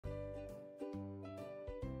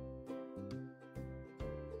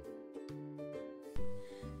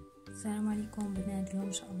السلام عليكم بنات. اليوم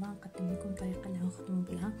ان شاء الله نقدم لكم طريقه اللي غنخدموا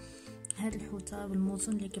بها هاد الحوته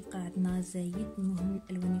بالموزون اللي كيبقى عندنا زايد. المهم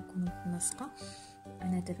الالوان يكونوا متناسقه.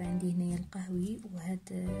 انا دابا عندي هنايا القهوي وهاد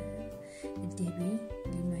الذهبي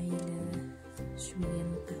اللي معي شويه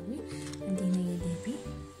من القهوي. عندي هنايا ذهبي،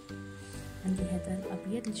 عندي هذا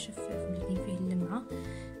الابيض الشفاف اللي كاين فيه اللمعه،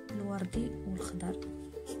 الوردي والخضر.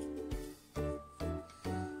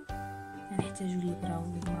 نحتاجو الابره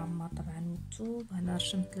والمعمر طبعا والثوب. هنا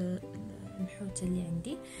رشمت الحوته اللي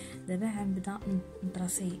عندي. دابا غنبدا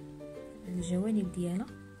نطراسي الجوانب ديالها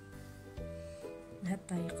بهذه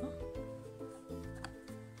الطريقه.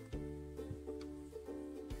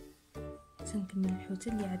 تنكمل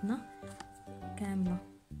الحوته اللي عندنا كامله.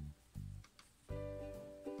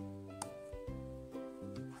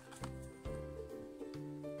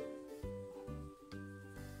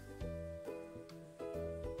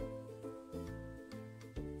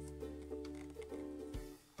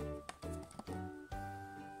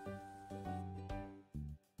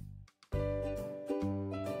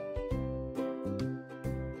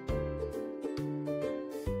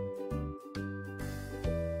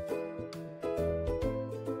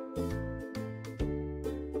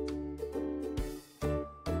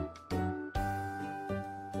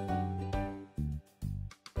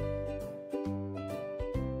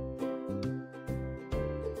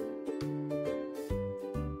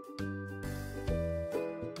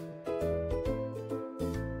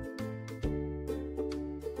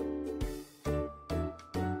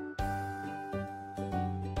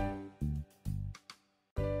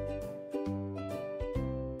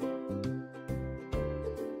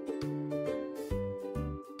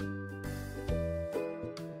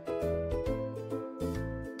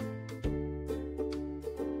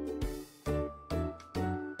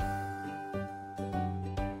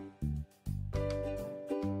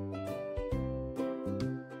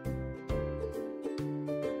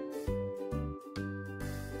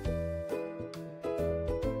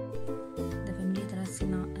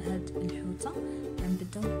 هاد الحوته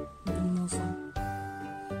غنبداو بالموزون.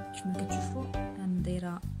 كيف ما كتشوفوا انا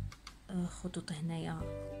دايره خطوط هنايا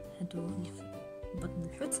هادو اللي في بطن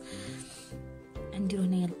الحوت. غنديرو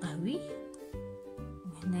هنايا القهوي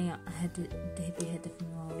وهنايا هاد الذهبي، هذا في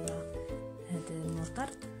ولا هاد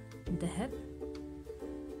المطرد ذهب،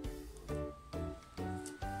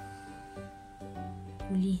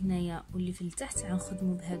 واللي هنايا واللي في التحت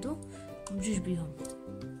غنخدمو بهادو بجوج بيهم.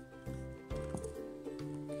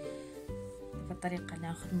 الطريقه اللي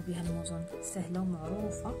غنخدموا بها الموزون سهله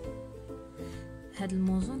ومعروفه. هذا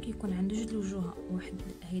الموزون كيكون عنده جوج الوجوه، واحد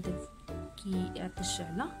هيدا كيعطي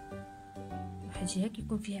الشعله، واحد جهه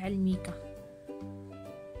كيكون فيها على الميكا.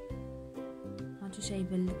 هانتو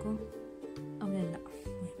شايبان لكم اولا لا؟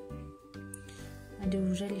 عندي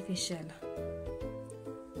الوجه اللي فيه الشعله.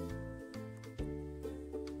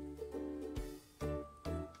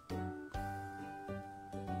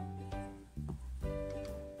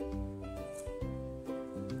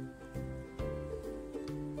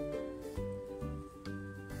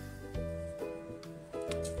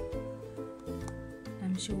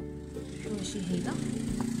 نمشيو الحواشي هيدا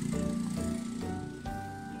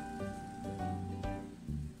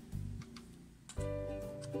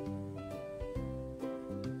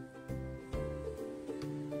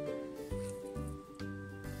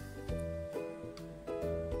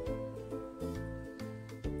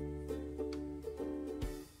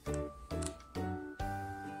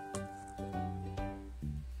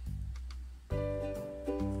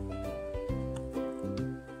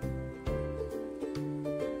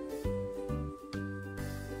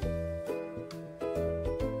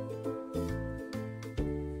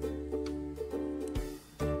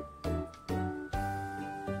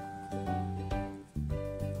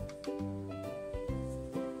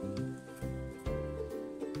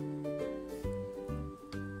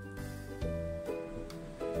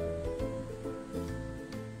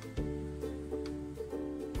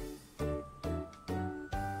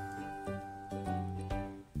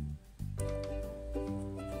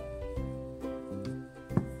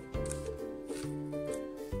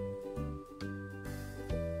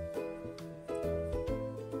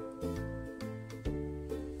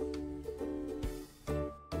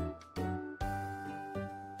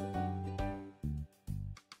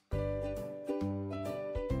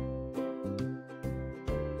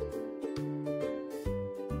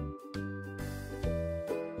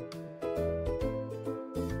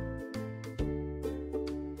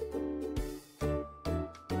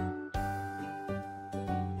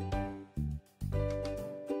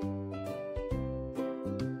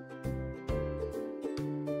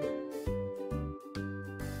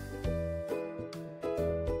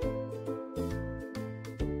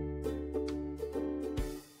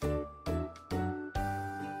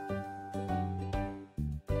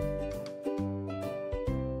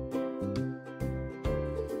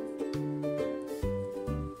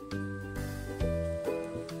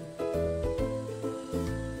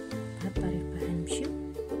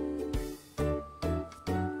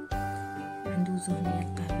غندوزو هنايا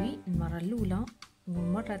القهوي المره الاولى،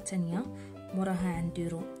 والمره الثانيه موراها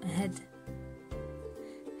غنديرو هاد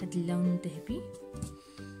اللون الذهبي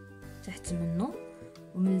تحت منه،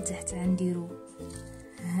 ومن التحت غنديرو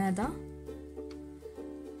هذا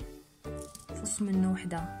فص منه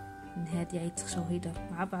وحده من هادي غيتخشاو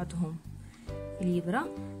يضربوا مع بعضهم في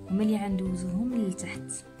الابره، وملي غندوزوهم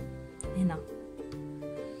للتحت هنا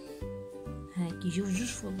ها كيجيو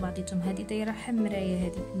جوج فوق بعضياتهم. هذه دايره حمرايه،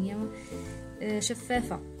 هذه هي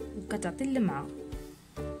شفافه وكتعطي اللمعه.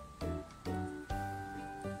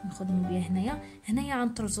 نخدموا بها هنايا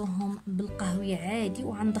غنطرزوهم بالقهوي عادي،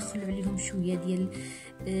 وغندخلوا عليهم شويه ديال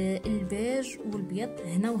البيج والبيض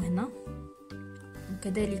هنا وهنا،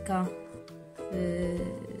 وكذلك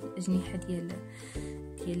اجنحه ديال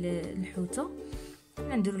الحوته.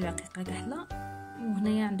 غنديروا العقيقه كحله،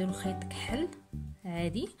 وهنايا غنديروا خيط كحل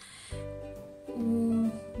عادي.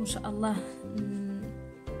 وان شاء الله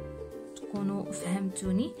تكونوا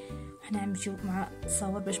فهمتوني. حنا غنمشيو مع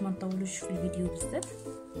التصاور باش ما نطولوش في الفيديو بزاف،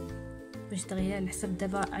 باش دغيا على حسب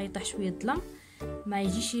دابا غيطيح شويه الظلام ما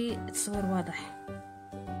يجيش التصوير واضح.